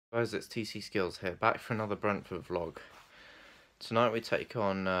Guys, it's TC Skills here, back for another Brentford vlog. Tonight we take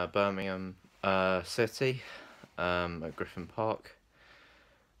on Birmingham City at Griffin Park.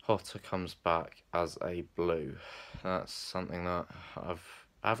 Hotter comes back as a blue. That's something that I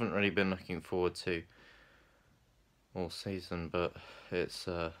haven't really been looking forward to all season, but it's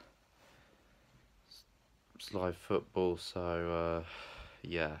live football, so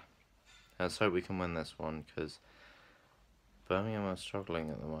yeah. Let's hope we can win this one, because Birmingham are struggling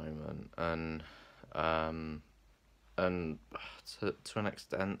at the moment, and to an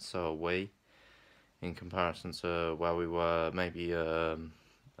extent so are we, in comparison to where we were maybe a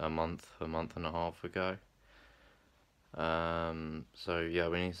month and a half ago. So yeah,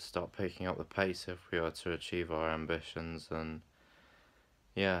 we need to start picking up the pace if we are to achieve our ambitions, and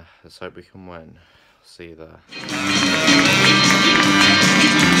yeah, let's hope we can win. See you there.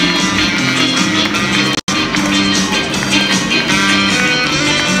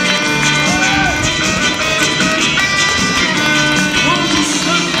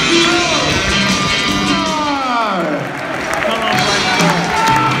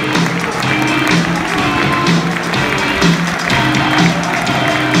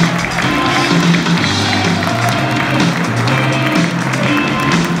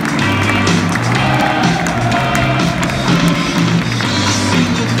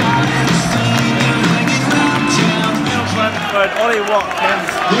 Ollie Watkins,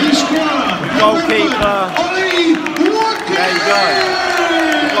 goalkeeper. There you go.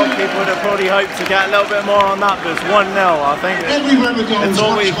 The goalkeeper would have probably hoped to get a little bit more on that, but it's 1-0. I think it's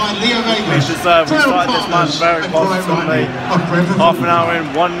all we deserve. We started this match very positively. Half an hour in,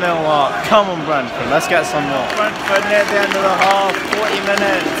 1-0 up. Come on, Brentford, let's get some more. Brentford near the end of the half, 40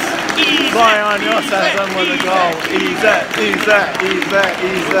 minutes. Flying on your seven with a goal. Easy. These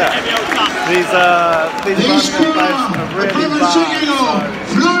Birmingham players are really bad,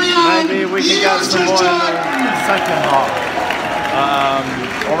 so maybe we can get some more in the second half,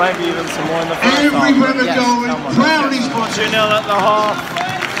 or maybe even some more in the first half. Yes, come on. 2-0 at the half.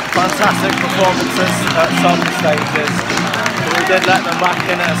 Fantastic performances at some stages. We did let them back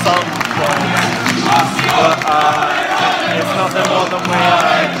in at some point, but it's nothing more than we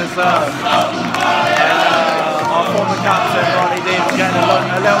deserve. Our former captain, Ronnie Dean, is getting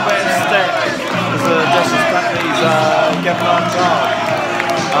a little bit of stick because of the disrespect that he's given on guard.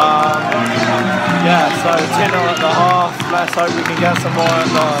 Yeah, so 2-0 at the half. Let's hope we can get some more in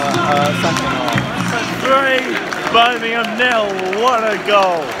the second half. 3, Birmingham 0. What a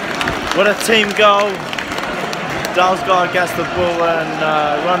goal! What a team goal. Dalsgaard gets the ball and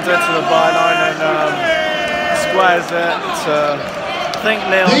runs it to the byline and squares it to, I think,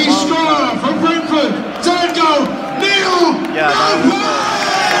 Neil. The scorer from Brentford, third goal, Neil. Yeah,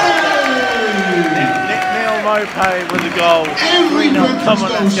 Neil Mopay with the goal. 3-0. Come on,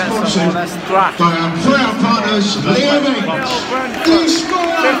 let's get some more. Let's thrash. By our proud partners, Leo Vegas.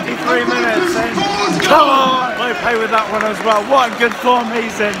 53 minutes in. Come on! Mopay with that one as well. What a good form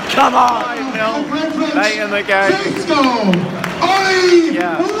he's in. Come on! 5-0. Late in the game. Fifth goal, Ollie.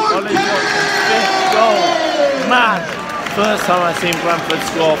 Yeah, Ollie Watkins, 5th goal. Man, first time I've seen Brentford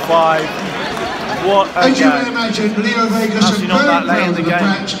score 5. What a As you may game. imagine, Leo Vegas Actually not that late in the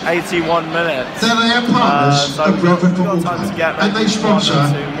game, 81 minutes. They're their partners So of Brentford we've got Football time to Club, get and they sponsor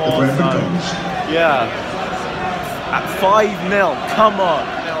the Brentford goals. Yeah. At 5-0, come on.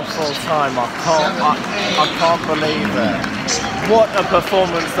 Full time, I can't believe it. What a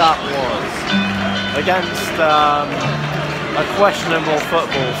performance that was against a questionable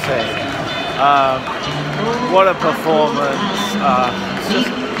football team. What a performance!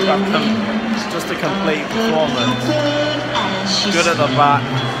 Just a complete performance. Good at the back,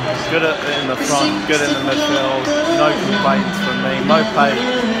 good in the front, good in the midfield. No complaints from me. Mopay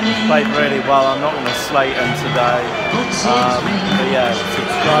played really well. I'm not going to slate him today. But yeah,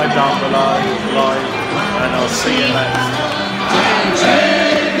 subscribe down below, like, and I'll see you next.